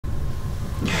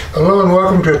Hello and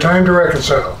welcome to A Time to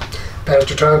Reconcile.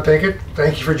 Pastor Tom Pickett,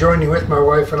 thank you for joining with my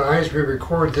wife and I as we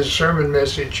record this sermon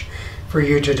message for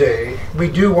you today. We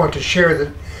do want to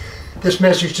share this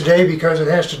message today because it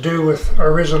has to do with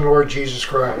our risen Lord Jesus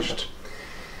Christ.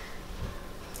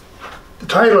 The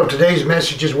title of today's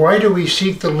message is, Why Do We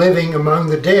Seek the Living Among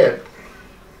the Dead?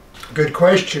 Good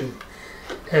question.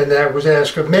 And that was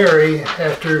asked of Mary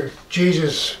after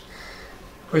Jesus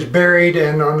was buried,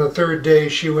 and on the third day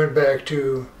she went back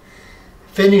to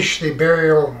finish the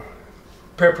burial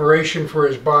preparation for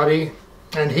his body,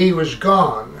 and he was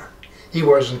gone. He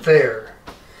wasn't there.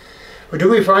 Or do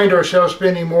we find ourselves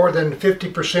spending more than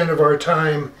 50% of our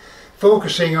time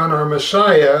focusing on our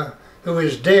Messiah who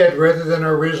is dead rather than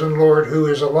our risen Lord who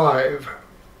is alive?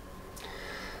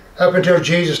 Up until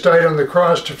Jesus died on the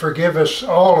cross to forgive us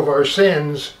all of our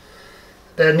sins,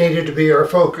 that needed to be our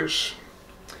focus.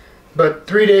 But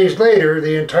 3 days later,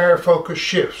 the entire focus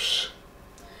shifts.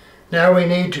 Now we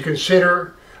need to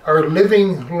consider our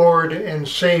living Lord and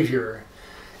Savior.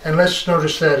 And let's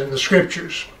notice that in the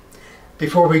Scriptures.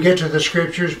 Before we get to the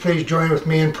Scriptures, please join with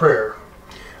me in prayer.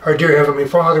 Our dear Heavenly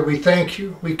Father, we thank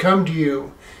you. We come to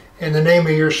you in the name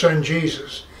of your Son,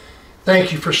 Jesus.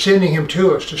 Thank you for sending him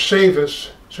to us to save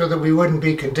us so that we wouldn't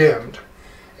be condemned.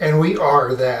 And we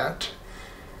are that.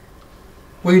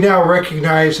 We now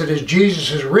recognize that as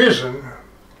Jesus is risen,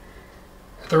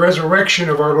 at the resurrection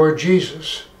of our Lord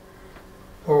Jesus,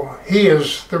 well, he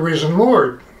is the risen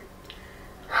Lord.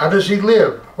 How does he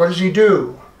live? What does he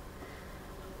do?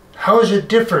 How is it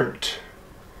different?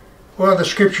 Well, the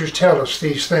Scriptures tell us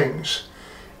these things.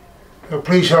 So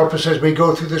please help us as we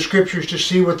go through the Scriptures to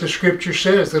see what the Scripture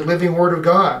says, the living Word of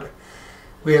God.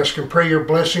 We ask and pray your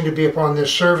blessing to be upon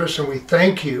this service, and we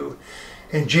thank you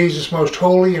in Jesus' most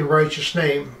holy and righteous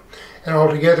name. And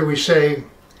all together we say,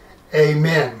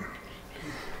 Amen.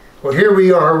 Well, here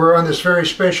we are. We're on this very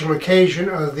special occasion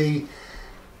of the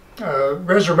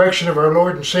resurrection of our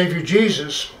Lord and Savior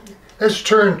Jesus. Let's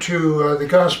turn to the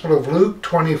Gospel of Luke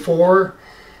 24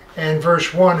 and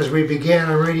verse 1 as we begin.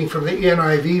 I'm reading from the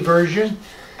NIV version.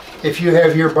 If you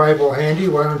have your Bible handy,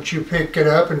 why don't you pick it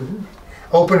up and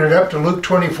open it up to Luke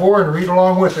 24 and read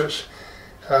along with us.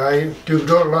 I do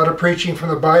a lot of preaching from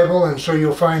the Bible, and so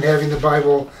you'll find having the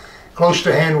Bible close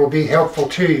to hand will be helpful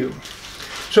to you.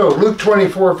 So, Luke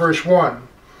 24, verse 1.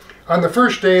 On the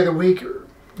first day of the week,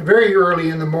 very early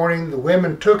in the morning, the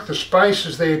women took the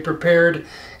spices they had prepared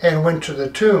and went to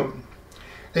the tomb.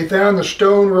 They found the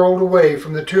stone rolled away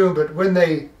from the tomb, but when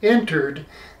they entered,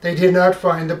 they did not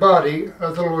find the body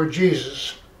of the Lord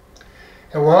Jesus.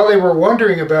 And while they were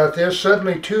wondering about this,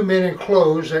 suddenly 2 men in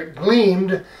clothes that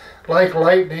gleamed like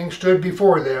lightning stood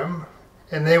before them,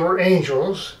 and they were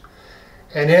angels.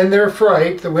 And in their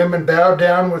fright the women bowed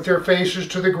down with their faces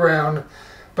to the ground.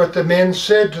 But the men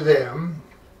said to them,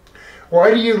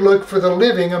 Why do you look for the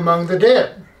living among the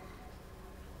dead?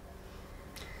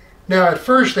 Now at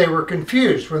first they were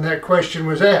confused when that question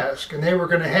was asked, and they were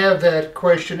going to have that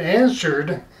question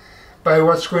answered by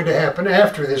what's going to happen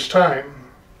after this time.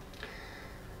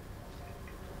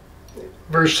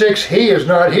 Verse 6, He is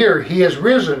not here, he is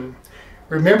risen.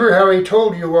 Remember how he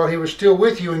told you while he was still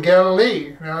with you in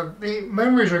Galilee. Now, the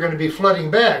memories are going to be flooding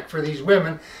back for these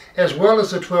women, as well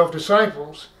as the 12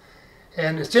 disciples.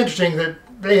 And it's interesting that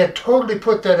they had totally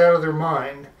put that out of their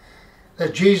mind,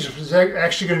 that Jesus was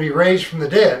actually going to be raised from the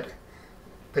dead.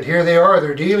 But here they are,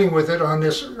 they're dealing with it on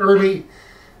this early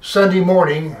Sunday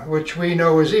morning, which we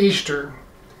know is Easter.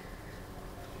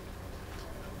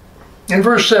 In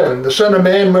verse 7, the Son of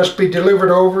Man must be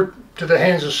delivered over to the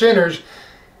hands of sinners,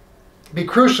 be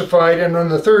crucified, and on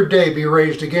the third day be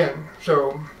raised again.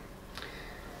 So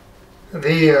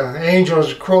the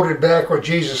angels quoted back what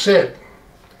Jesus said.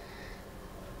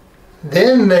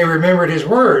 Then they remembered his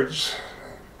words.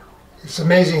 It's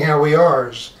amazing how we are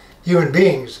as human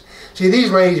beings. See, these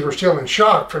ladies were still in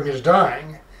shock from his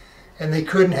dying, and they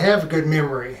couldn't have good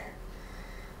memory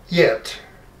yet.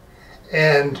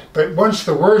 But once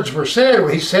the words were said,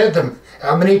 he said them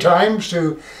how many times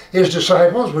to his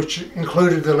disciples, which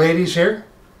included the ladies here?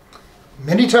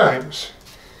 Many times.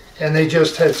 And they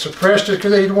just had suppressed it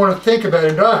because they didn't want to think about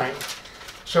him dying.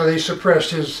 So they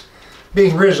suppressed his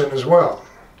being risen as well.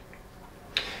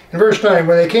 In verse 9,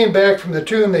 when they came back from the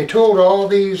tomb, they told all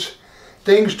these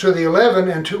things to the 11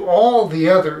 and to all the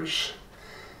others.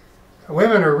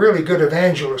 Women are really good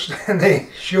evangelists, and they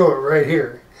show it right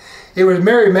here. It was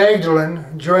Mary Magdalene,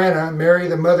 Joanna, Mary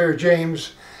the mother of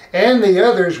James, and the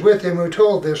others with him who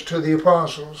told this to the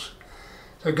apostles.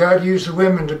 So God used the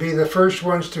women to be the first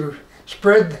ones to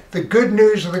spread the good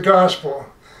news of the gospel.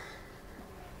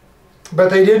 But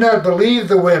they did not believe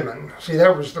the women. See,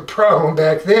 that was the problem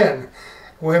back then.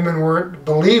 women weren't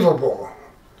believable.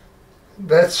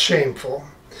 That's shameful,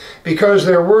 because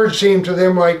their words seemed to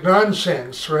them like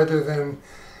nonsense rather than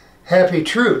happy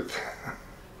truth.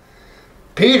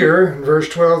 Peter, in verse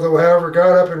 12, though, however,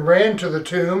 got up and ran to the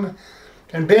tomb,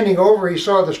 and bending over he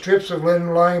saw the strips of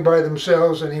linen lying by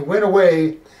themselves, and he went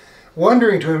away,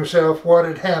 wondering to himself what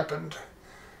had happened.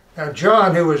 Now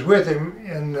John, who was with him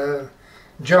in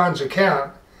John's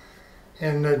account,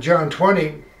 in John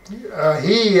 20,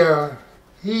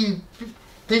 he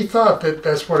thought that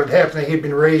that's what had happened, that he'd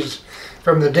been raised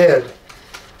from the dead.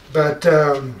 But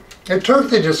it took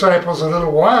the disciples a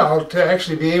little while to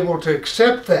actually be able to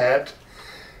accept that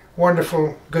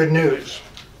wonderful good news.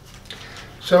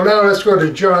 So now let's go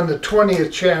to John, the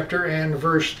 20th chapter and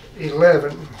verse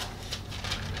 11.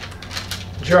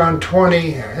 John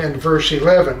 20 and verse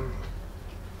 11.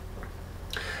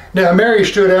 Now Mary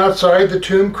stood outside the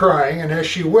tomb crying, and as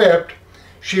she wept,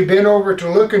 she bent over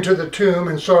to look into the tomb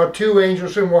and saw two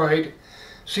angels in white,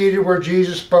 seated where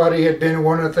Jesus' body had been,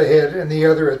 one at the head and the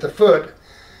other at the foot.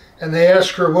 And they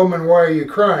asked her, "Woman, why are you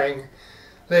crying?"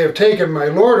 "They have taken my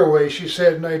Lord away," she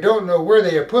said, "and I don't know where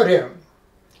they have put him."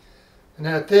 And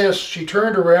at this she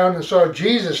turned around and saw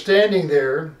Jesus standing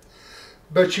there,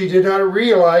 but she did not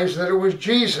realize that it was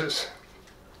Jesus,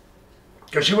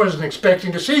 because she wasn't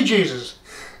expecting to see Jesus,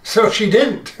 so she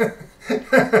didn't.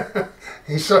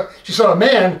 She saw a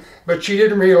man, but she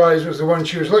didn't realize it was the one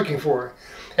she was looking for.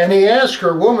 And he asked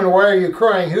her, "Woman, why are you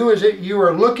crying? Who is it you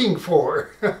are looking for?"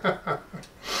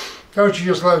 Don't you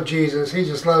just love Jesus? He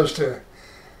just loves to,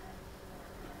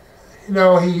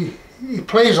 he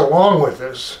plays along with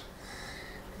us.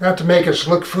 Not to make us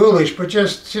look foolish, but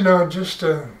just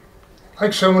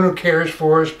like someone who cares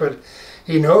for us, but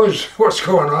he knows what's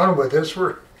going on with us.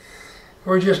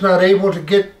 We're just not able to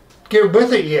get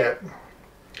with it yet.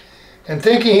 And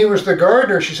thinking he was the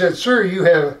gardener, she said, "Sir, you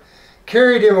have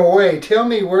carried him away. Tell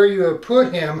me where you have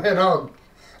put him, and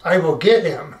I will get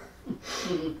him."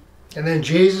 And then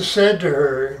Jesus said to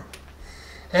her,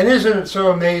 and isn't it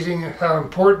so amazing how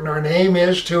important our name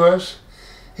is to us?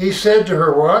 He said to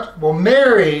her, what? "Well,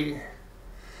 Mary."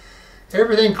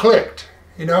 Everything clicked,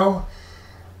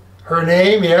 Her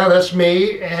name, yeah, that's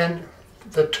me, and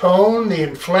the tone, the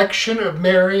inflection of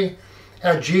Mary,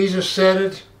 how Jesus said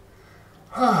it.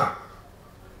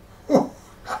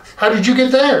 How did you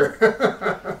get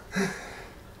there?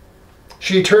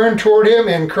 She turned toward him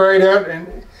and cried out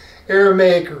in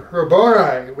Aramaic,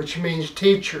 "Rabboni," which means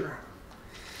teacher.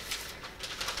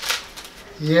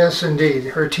 Yes, indeed,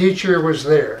 her teacher was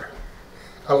there,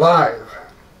 alive.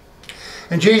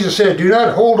 And Jesus said, "Do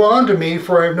not hold on to me,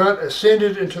 for I have not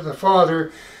ascended into the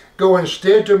Father. Go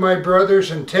instead to my brothers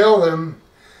and tell them,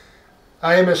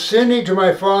 I am ascending to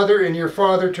my Father and your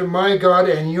Father, to my God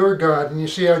and your God." And you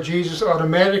see how Jesus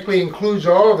automatically includes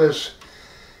all of us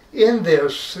in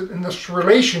this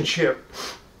relationship.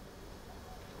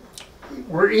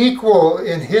 We're equal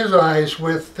in his eyes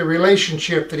with the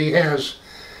relationship that he has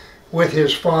with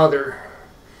his Father.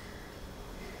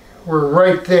 We're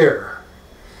right there.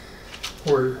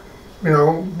 We're,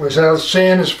 without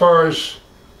sin as far as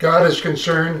God is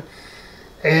concerned,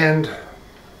 and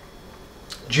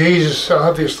Jesus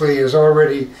obviously has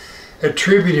already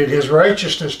attributed his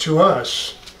righteousness to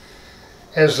us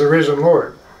as the risen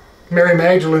Lord. Mary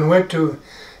Magdalene went to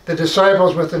the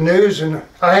disciples with the news, and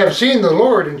 "I have seen the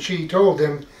Lord," and she told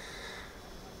them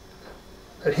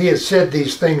that he had said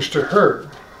these things to her.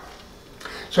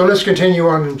 So let's continue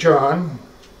on in John.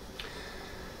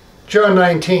 John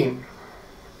 19.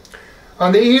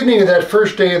 On the evening of that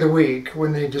first day of the week,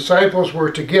 when the disciples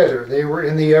were together, they were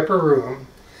in the upper room,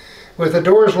 with the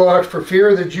doors locked for fear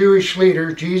of the Jewish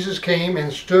leaders. Jesus came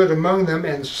and stood among them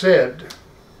and said,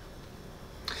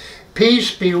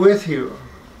 "Peace be with you."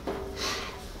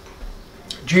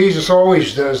 Jesus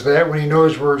always does that when he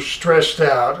knows we're stressed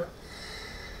out.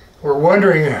 We're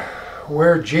wondering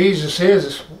where Jesus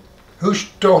is. Who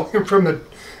stole him from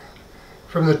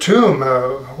the tomb?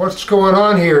 What's going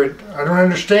on here? I don't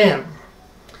understand.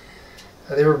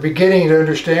 They were beginning to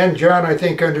understand. John, I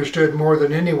think, understood more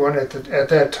than anyone at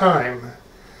that time.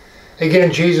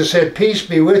 Again, Jesus said, "Peace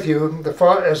be with you.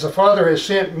 As the Father has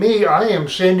sent me, I am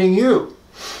sending you."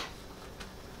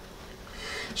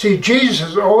 See, Jesus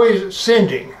is always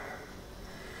sending.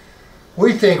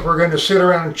 We think we're going to sit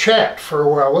around and chat for a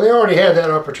while. Well, they already had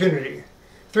that opportunity.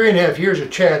 3.5 years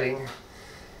of chatting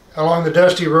along the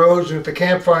dusty roads and at the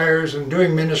campfires and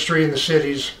doing ministry in the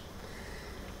cities.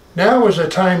 Now is a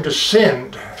time to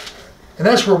send. And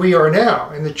that's where we are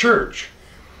now in the church.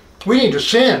 We need to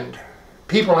send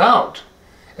people out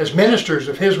as ministers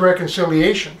of his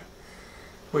reconciliation,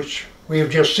 which we have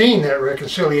just seen that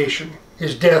reconciliation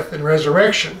his death and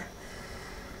resurrection.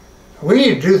 We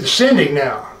need to do the sending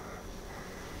now.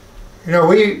 You know,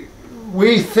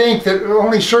 we think that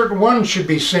only certain ones should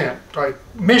be sent, like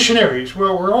missionaries.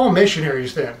 Well, we're all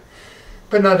missionaries then.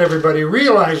 But not everybody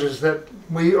realizes that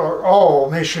we are all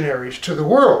missionaries to the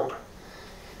world,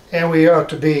 and we ought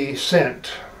to be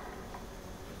sent.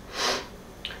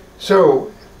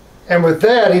 So, and with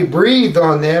that he breathed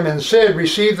on them and said,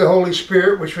 receive the Holy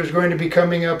Spirit, which was going to be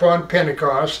coming up on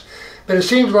Pentecost. But it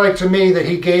seems like to me that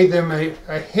he gave them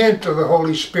a hint of the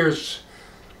Holy Spirit's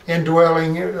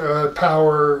indwelling,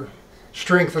 power,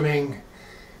 strengthening.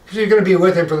 Because he's going to be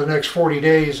with them for the next 40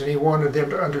 days, and he wanted them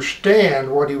to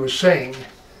understand what he was saying.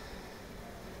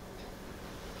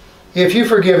 If you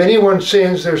forgive anyone's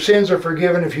sins, their sins are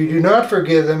forgiven. If you do not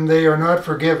forgive them, they are not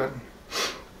forgiven.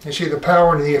 You see the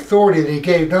power and the authority that he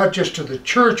gave not just to the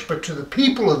church, but to the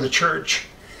people of the church.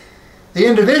 The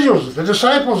individuals, the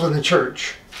disciples in the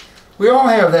church. We all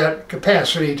have that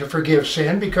capacity to forgive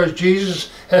sin because Jesus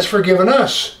has forgiven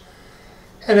us.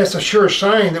 And that's a sure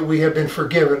sign that we have been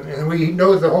forgiven. And we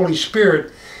know the Holy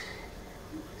Spirit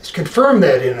has confirmed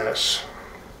that in us.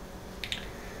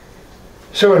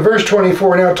 So in verse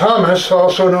 24, now Thomas,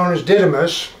 also known as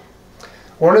Didymus,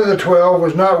 one of the 12,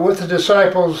 was not with the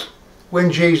disciples when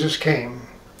Jesus came.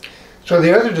 So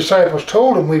the other disciples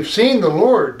told him, we've seen the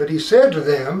Lord. But he said to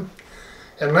them,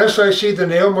 unless I see the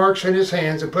nail marks in his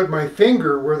hands and put my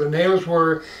finger where the nails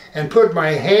were and put my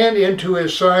hand into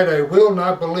his side, I will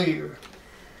not believe.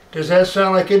 Does that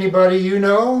sound like anybody you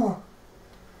know?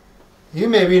 You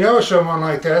maybe know someone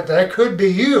like that. That could be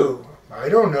you. I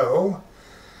don't know.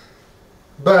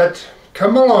 But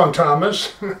come along,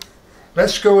 Thomas.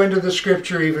 Let's go into the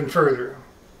scripture even further.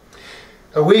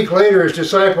 A week later, his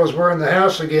disciples were in the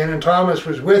house again, and Thomas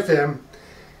was with them.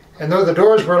 And though the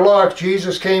doors were locked,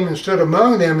 Jesus came and stood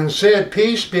among them and said,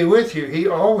 peace be with you. He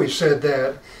always said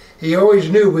that. He always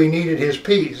knew we needed his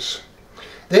peace.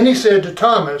 Then he said to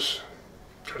Thomas,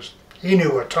 because he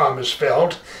knew what Thomas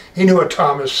felt. He knew what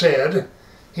Thomas said.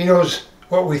 He knows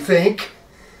what we think,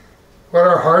 what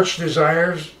our heart's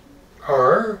desires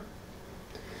are.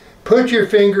 Put your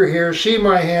finger here, see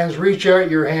my hands, reach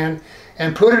out your hand,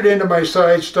 and put it into my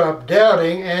side. Stop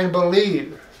doubting and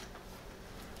believe.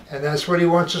 And that's what he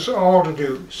wants us all to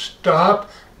do.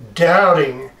 Stop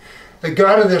doubting. The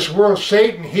god of this world,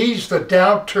 Satan, he's the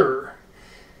doubter.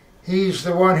 He's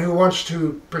the one who wants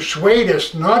to persuade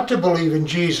us not to believe in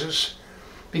Jesus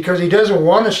because he doesn't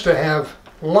want us to have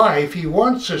life. He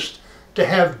wants us to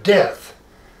have death.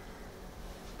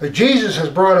 But Jesus has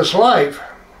brought us life.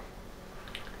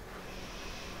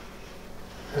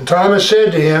 And Thomas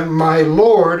said to him, my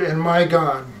Lord and my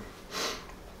God.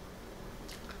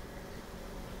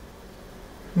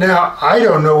 Now, I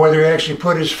don't know whether he actually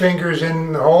put his fingers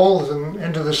in the holes and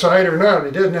into the side or not.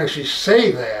 It doesn't actually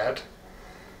say that.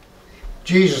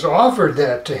 Jesus offered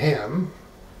that to him,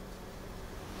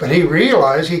 but he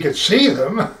realized he could see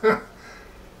them,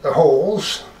 the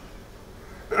holes,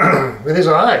 with his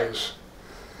eyes.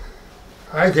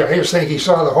 I just think he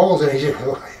saw the holes and he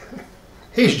said,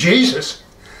 he's Jesus.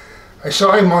 I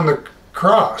saw him on the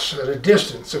cross at a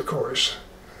distance, of course.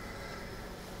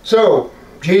 So,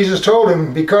 Jesus told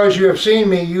him, because you have seen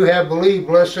me, you have believed.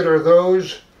 Blessed are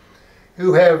those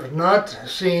who have not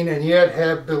seen and yet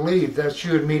have believed. That's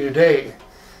you and me today.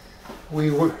 We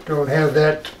don't have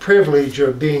that privilege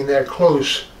of being that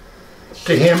close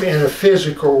to him in a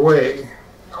physical way.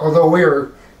 Although we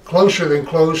are closer than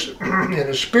close in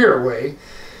a spirit way,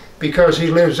 because he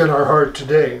lives in our heart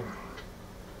today.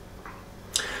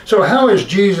 So how is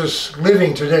Jesus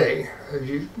living today? Have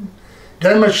you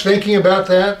done much thinking about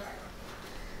that?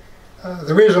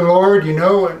 The risen Lord, you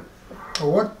know,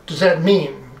 what does that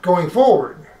mean going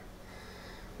forward?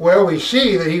 Well, we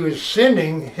see that he was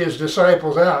sending his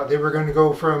disciples out. They were going to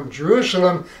go from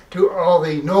Jerusalem to all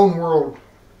the known world,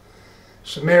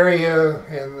 Samaria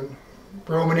and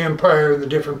the Roman Empire and the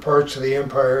different parts of the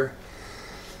empire.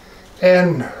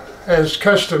 And as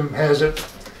custom has it,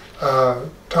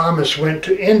 Thomas went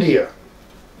to India,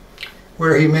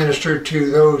 where he ministered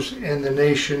to those in the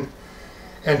nation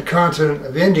and continent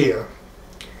of India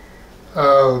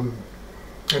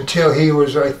until he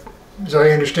was, as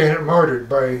I understand it, martyred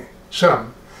by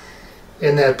some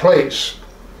in that place.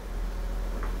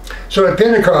 So at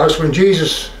Pentecost, when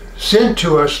Jesus sent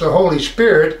to us the Holy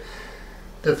Spirit,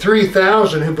 the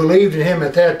 3,000 who believed in him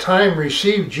at that time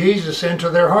received Jesus into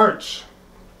their hearts.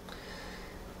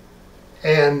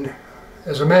 And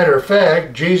as a matter of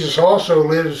fact, Jesus also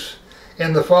lives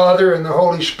in the Father and the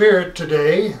Holy Spirit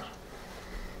today.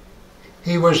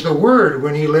 He was the Word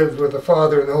when he lived with the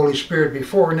Father and the Holy Spirit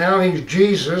before. Now he's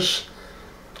Jesus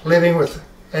living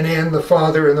and in the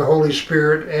Father and the Holy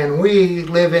Spirit, and we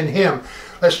live in him.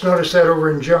 Let's notice that over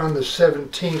in John the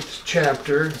 17th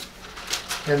chapter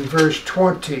and verse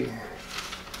 20.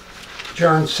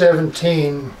 John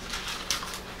 17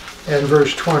 and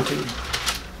verse 20.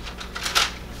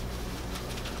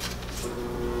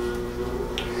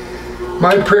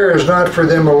 My prayer is not for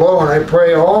them alone. I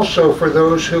pray also for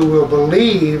those who will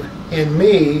believe in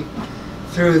me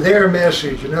through their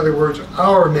message. In other words,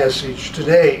 our message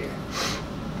today.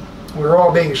 We're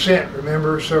all being sent,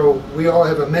 remember? So we all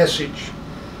have a message.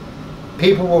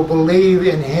 People will believe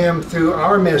in him through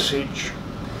our message,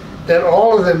 that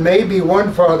all of them may be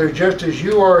one, Father, just as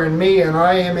you are in me and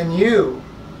I am in you.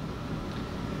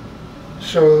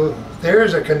 So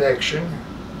there's a connection.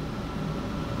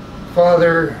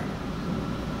 Father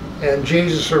and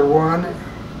Jesus are one,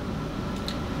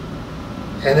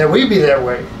 and that we be that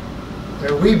way,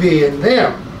 that we be in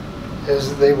them,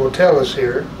 as they will tell us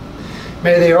here.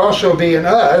 May they also be in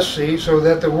us, see, so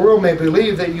that the world may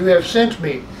believe that you have sent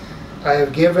me. I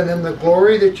have given them the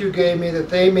glory that you gave me, that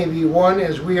they may be one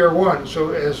as we are one.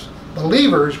 So as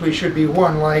believers, we should be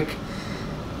one, like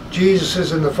Jesus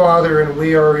is in the Father and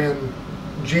we are in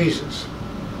Jesus.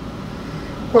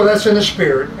 Well, that's in the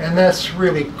Spirit, and that's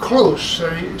really close.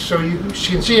 So you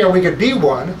can see how we could be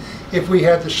one if we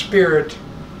had the Spirit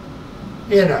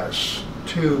in us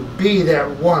to be that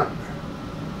one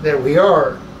that we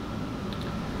are.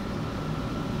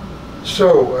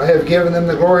 So I have given them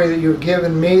the glory that you have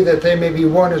given me, that they may be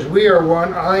one as we are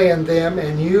one, I and them,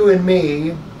 and you and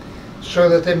me, so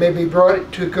that they may be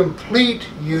brought to complete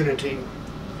unity,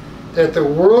 that the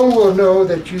world will know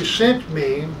that you sent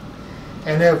me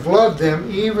and have loved them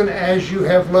even as you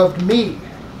have loved me.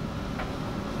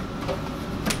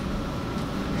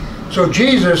 So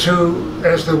Jesus, who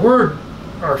as the Word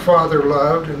our Father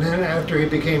loved, and then after he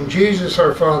became Jesus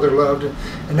our Father loved,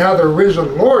 and now the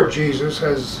risen Lord Jesus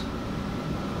has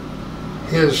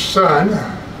his Son,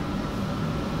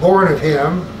 born of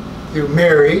him through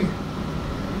Mary,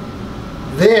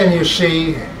 then you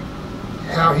see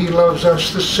how he loves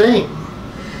us the same.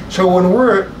 So when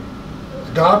we're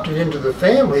adopted into the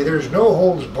family, there's no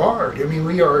holds barred. I mean,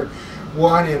 we are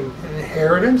one in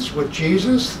inheritance with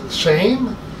Jesus, the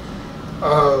same.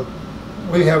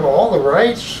 We have all the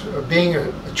rights of being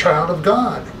a child of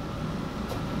God.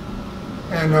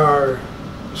 And our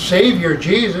Savior,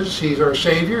 Jesus, he's our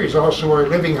Savior. He's also our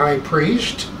living high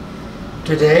priest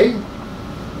today.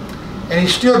 And he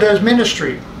still does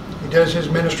ministry. He does his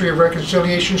ministry of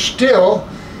reconciliation still,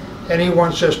 and he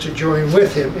wants us to join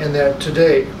with him in that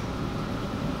today.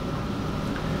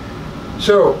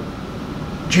 So,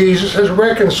 Jesus has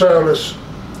reconciled us.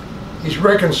 He's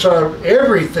reconciled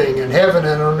everything in heaven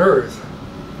and on earth.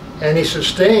 And he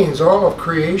sustains all of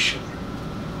creation.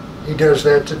 He does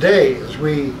that today as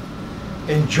we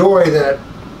enjoy that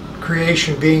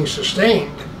creation being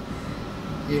sustained.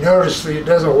 You notice that it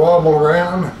doesn't wobble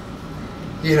around.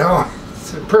 You know,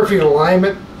 it's in perfect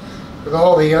alignment with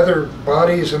all the other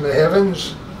bodies in the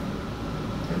heavens.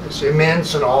 And it's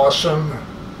immense and awesome.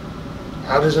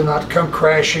 How does it not come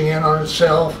crashing in on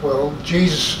itself? Well,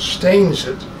 Jesus sustains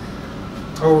it.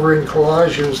 Over in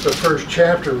Colossians, the first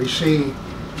chapter, we see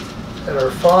that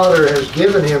our Father has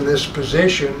given him this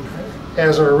position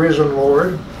as our risen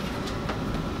Lord.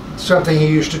 Something he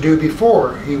used to do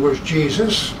before he was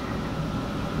Jesus.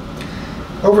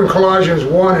 Over in Colossians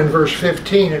 1 and verse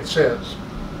 15 it says,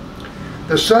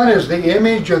 the Son is the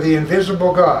image of the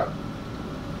invisible God,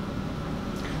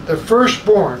 the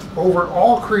firstborn over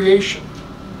all creation.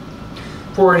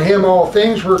 For in him all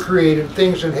things were created,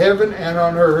 things in heaven and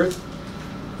on earth,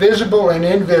 visible and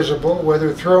invisible,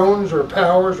 whether thrones or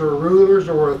powers or rulers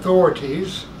or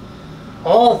authorities.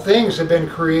 All things have been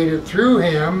created through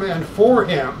him and for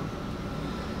him.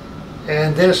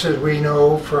 And this, as we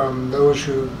know from those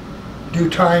who do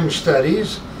time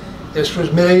studies, this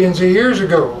was millions of years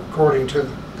ago, according to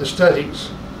the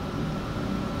studies.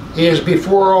 He is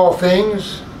before all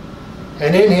things,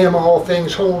 and in him all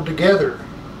things hold together.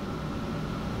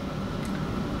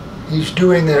 He's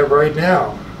doing that right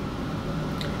now.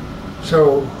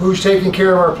 So, who's taking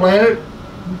care of our planet?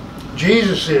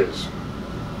 Jesus is.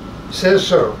 He says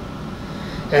so.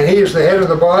 And he is the head of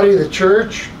the body, the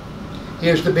church. He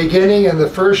is the beginning and the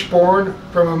firstborn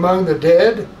from among the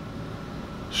dead,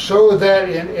 so that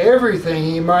in everything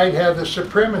he might have the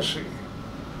supremacy.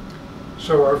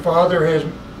 So our Father has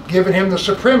given him the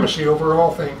supremacy over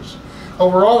all things.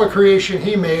 Over all the creation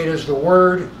he made as the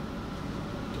Word,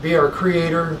 to be our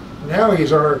Creator. Now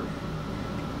he's our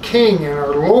King and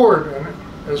our Lord,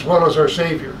 as well as our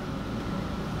Savior.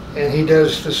 And he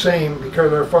does the same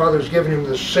because our Father's given him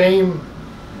the same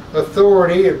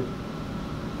authority and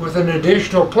with an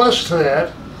additional plus to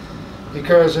that,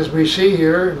 because as we see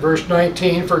here in verse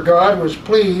 19, for God was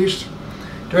pleased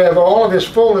to have all of his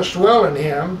fullness dwell in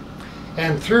him,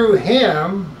 and through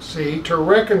him, see, to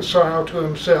reconcile to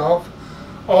himself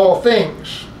all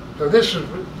things. So this is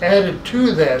added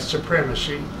to that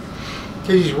supremacy.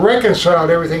 He's reconciled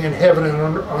everything in heaven and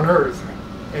on earth.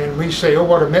 And we say, oh,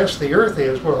 what a mess the earth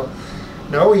is. Well,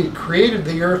 no, he created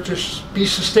the earth to be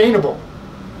sustainable.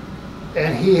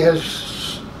 And he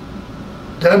has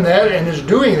done that and is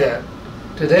doing that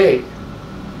today.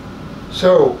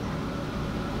 So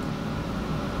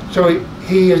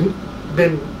he has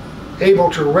been able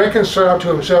to reconcile to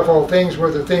himself all things,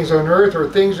 whether things on earth or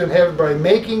things in heaven, by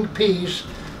making peace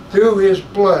through his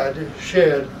blood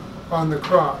shed on the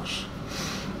cross.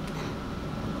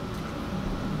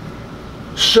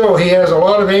 So he has a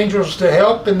lot of angels to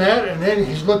help in that, and then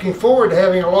he's looking forward to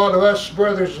having a lot of us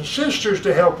brothers and sisters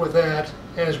to help with that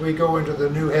as we go into the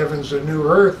new heavens and new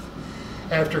earth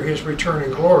after his return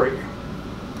in glory.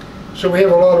 So we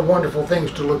have a lot of wonderful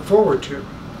things to look forward to.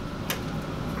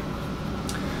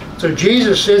 So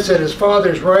Jesus sits at his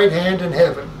Father's right hand in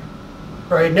heaven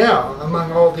right now,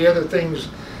 among all the other things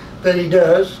that he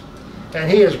does,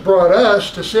 and he has brought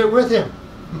us to sit with him.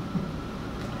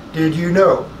 Did you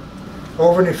know?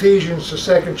 Over in Ephesians, the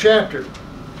 2nd chapter.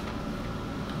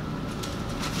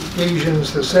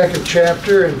 Ephesians, the 2nd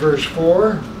chapter, and verse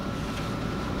 4.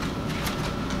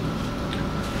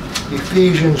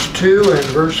 Ephesians 2 and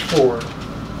verse 4.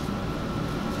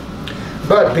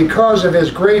 But because of his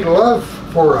great love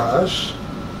for us,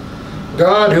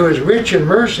 God, who is rich in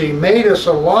mercy, made us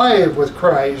alive with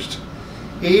Christ,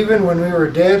 even when we were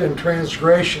dead in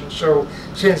transgression. So,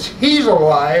 since he's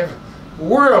alive,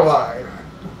 we're alive.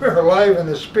 We're alive in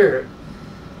the Spirit.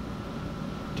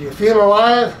 Do you feel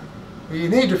alive? Well, you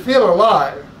need to feel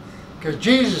alive, because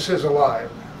Jesus is alive.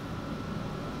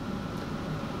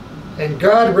 And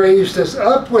God raised us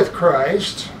up with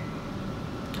Christ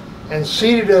and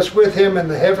seated us with him in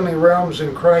the heavenly realms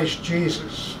in Christ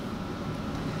Jesus.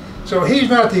 So he's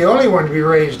not the only one to be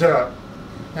raised up.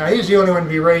 Now, he's the only one to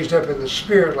be raised up in the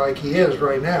Spirit like he is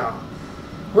right now.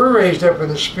 We're raised up in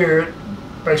the Spirit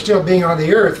by still being on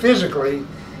the earth physically,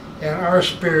 and our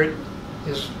spirit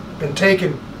has been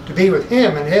taken to be with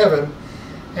him in heaven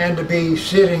and to be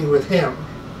sitting with him.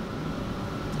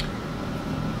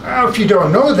 Now, if you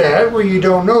don't know that, well, you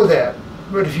don't know that.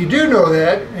 But if you do know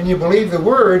that and you believe the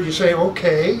Word, you say,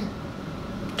 okay,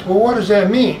 well, what does that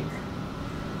mean?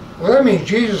 Well, that means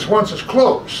Jesus wants us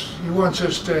close. He wants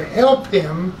us to help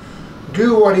him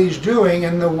do what he's doing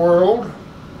in the world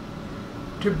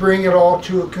to bring it all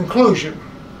to a conclusion,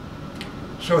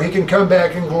 so he can come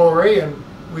back in glory, and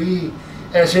we,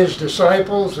 as his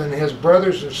disciples and his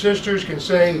brothers and sisters, can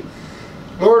say,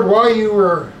 Lord, while you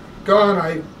were gone,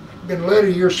 I've been led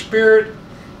of your Spirit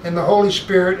and the Holy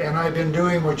Spirit, and I've been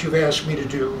doing what you've asked me to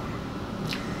do.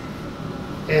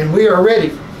 And we are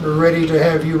ready. We're ready to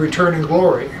have you return in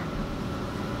glory.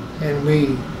 And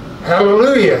we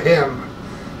hallelujah him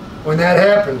when that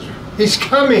happens. He's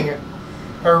coming.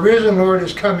 Our risen Lord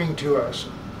is coming to us.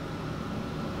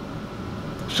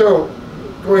 So,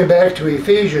 going back to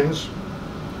Ephesians,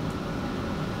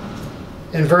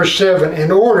 in verse 7,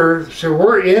 in order, so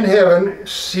we're in heaven,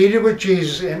 seated with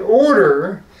Jesus, in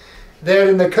order that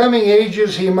in the coming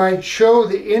ages he might show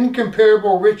the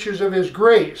incomparable riches of his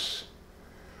grace.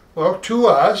 Well, to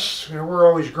us, we're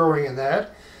always growing in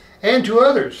that, and to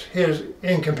others, his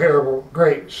incomparable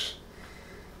grace.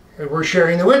 And we're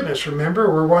sharing the witness,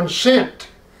 remember? We're one sent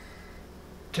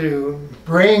to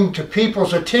bring to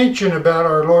people's attention about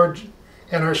our Lord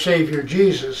and our Savior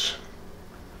Jesus.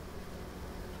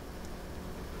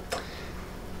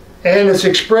 And it's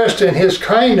expressed in his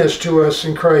kindness to us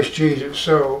in Christ Jesus.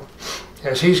 So,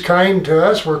 as he's kind to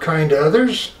us, we're kind to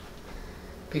others,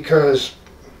 because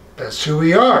that's who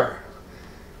we are.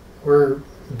 We're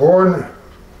born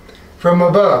from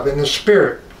above in the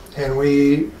Spirit, and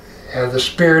we have the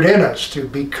Spirit in us to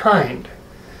be kind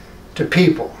to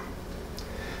people.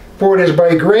 For it is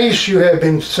by grace you have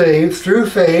been saved through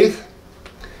faith,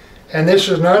 and this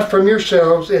is not from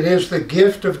yourselves, it is the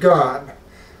gift of God.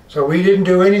 So we didn't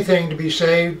do anything to be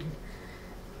saved.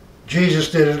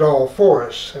 Jesus did it all for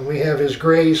us, and we have his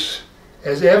grace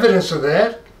as evidence of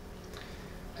that,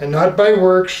 and not by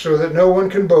works, so that no one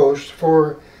can boast.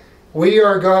 For we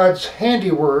are God's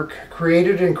handiwork,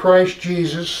 created in Christ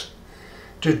Jesus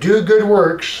to do good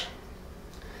works,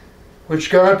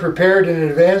 which God prepared in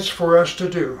advance for us to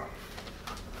do.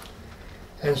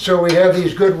 And so we have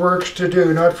these good works to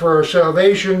do, not for our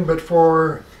salvation, but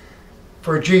for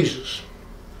Jesus.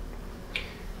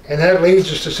 And that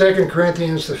leads us to 2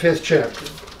 Corinthians, the 5th chapter.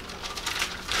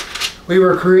 We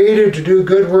were created to do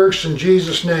good works in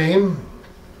Jesus' name.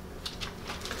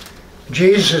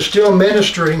 Jesus is still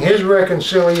ministering his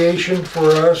reconciliation for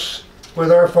us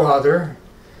with our Father,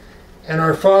 and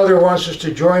our Father wants us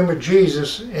to join with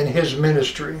Jesus in his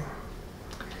ministry.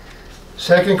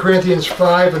 2 Corinthians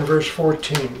 5 and verse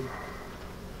 14.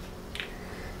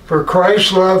 For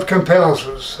Christ's love compels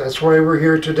us. That's why we're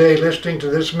here today listening to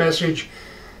this message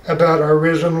about our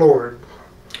risen Lord.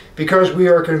 Because we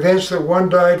are convinced that one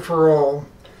died for all,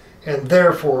 and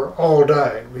therefore all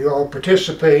died. We all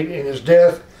participate in his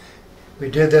death.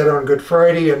 We did that on Good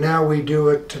Friday, and now we do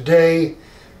it today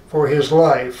for his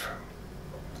life.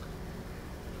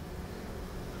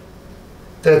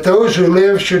 That those who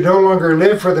live should no longer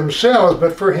live for themselves,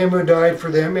 but for him who died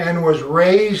for them and was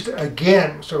raised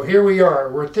again. So here we are.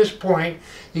 We're at this point.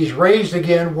 He's raised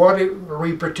again. What are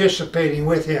we participating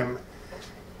with him?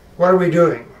 What are we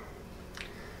doing?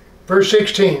 Verse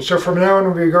 16. So from now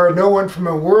on we regard no one from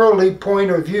a worldly point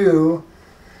of view.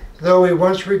 Though we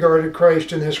once regarded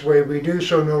Christ in this way, we do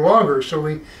so no longer. So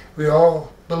we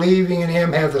all, believing in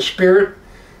him, have the Spirit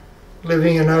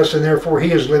living in us, and therefore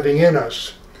he is living in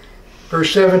us.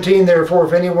 Verse 17, therefore,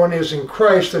 if anyone is in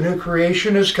Christ, the new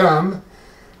creation has come.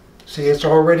 See, it's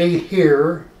already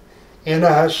here in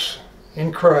us,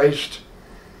 in Christ.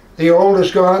 The old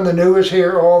is gone, the new is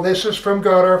here. All this is from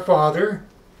God our Father.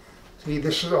 See,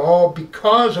 this is all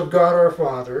because of God our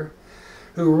Father,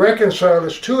 who reconciled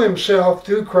us to himself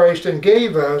through Christ and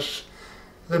gave us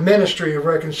the ministry of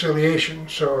reconciliation.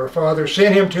 So our Father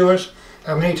sent him to us.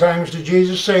 How many times did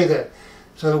Jesus say that?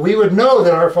 So that we would know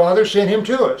that our Father sent him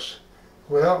to us.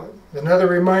 Well, another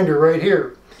reminder right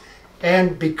here.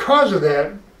 And because of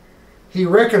that, he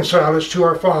reconciled us to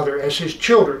our Father as his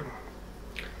children.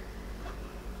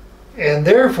 And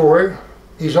therefore,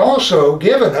 he's also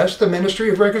given us the ministry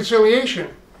of reconciliation.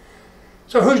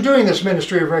 So who's doing this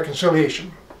ministry of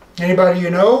reconciliation? Anybody you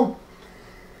know?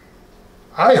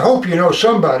 I hope you know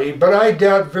somebody, but I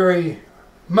doubt very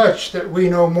much that we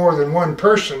know more than one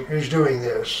person who's doing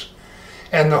this.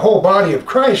 And the whole body of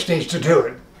Christ needs to do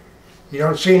it. You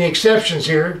don't see any exceptions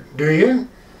here, do you?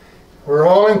 We're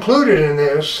all included in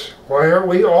this. Why aren't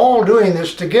we all doing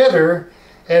this together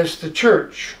as the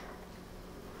church?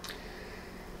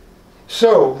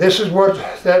 So, this is what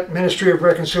that ministry of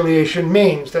reconciliation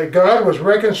means. That God was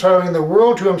reconciling the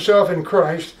world to himself in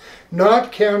Christ,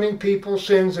 not counting people's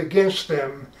sins against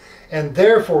them. And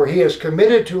therefore, he has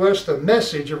committed to us the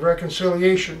message of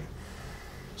reconciliation.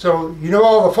 So, you know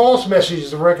all the false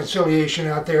messages of reconciliation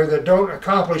out there that don't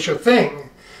accomplish a thing.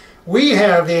 We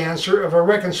have the answer of a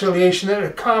reconciliation that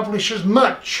accomplishes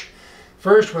much.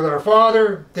 First with our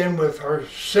Father, then with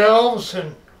ourselves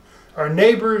and our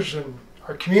neighbors and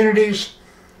our communities.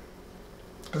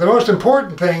 But the most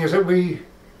important thing is that we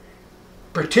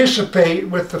participate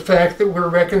with the fact that we're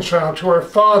reconciled to our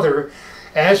Father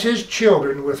as his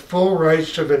children with full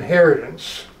rights of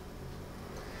inheritance.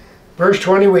 Verse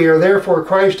 20, we are therefore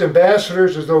Christ's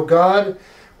ambassadors, as though God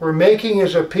were making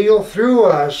his appeal through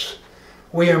us.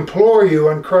 We implore you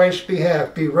on Christ's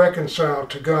behalf, be reconciled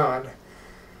to God.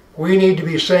 We need to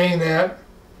be saying that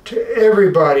to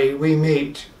everybody we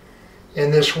meet in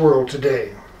this world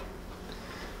today.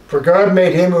 For God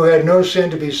made him who had no sin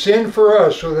to be sin for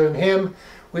us, so that in him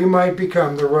we might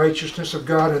become the righteousness of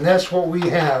God. And that's what we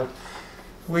have.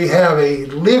 We have a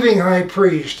living high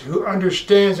priest who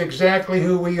understands exactly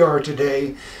who we are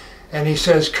today. And he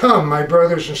says, come, my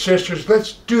brothers and sisters,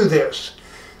 let's do this.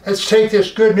 Let's take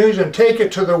this good news and take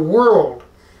it to the world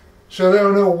so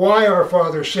they'll know why our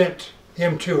Father sent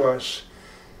him to us.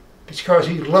 It's because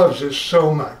he loves us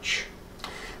so much.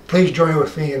 Please join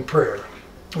with me in prayer.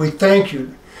 We thank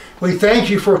you. We thank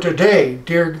you for today,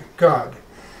 dear God.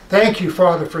 Thank you,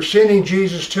 Father, for sending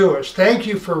Jesus to us. Thank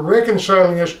you for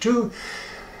reconciling us to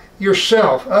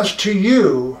yourself, us to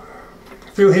you,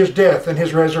 through his death and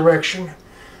his resurrection.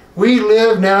 We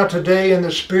live now today in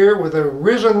the Spirit with a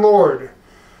risen Lord,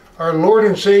 our Lord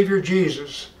and Savior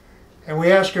Jesus. And we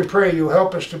ask and pray you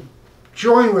help us to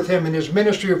join with him in his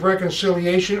ministry of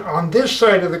reconciliation on this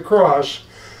side of the cross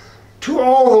to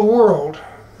all the world,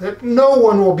 that no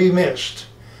one will be missed.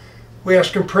 We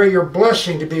ask and pray your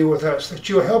blessing to be with us, that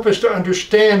you will help us to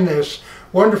understand this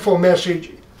wonderful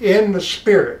message in the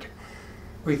Spirit.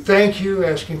 We thank you,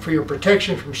 asking for your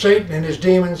protection from Satan and his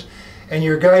demons, and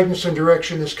your guidance and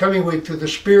direction this coming week through the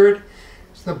Spirit.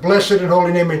 It's the blessed and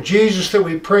holy name of Jesus that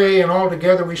we pray, and all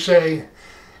together we say,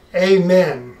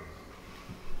 Amen.